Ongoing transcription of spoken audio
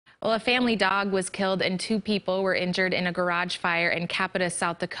Well, a family dog was killed and 2 people were injured in a garage fire in Capita,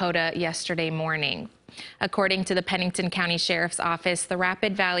 South Dakota yesterday morning. According to the Pennington County Sheriff's Office, the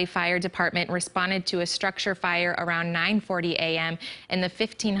Rapid Valley Fire Department responded to a structure fire around 9:40 a.m. in the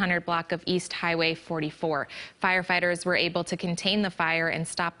 1500 block of East Highway 44. Firefighters were able to contain the fire and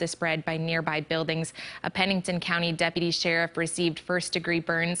stop the spread by nearby buildings. A Pennington County deputy sheriff received first-degree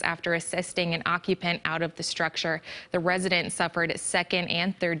burns after assisting an occupant out of the structure. The resident suffered second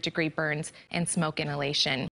and third-degree burns and smoke inhalation.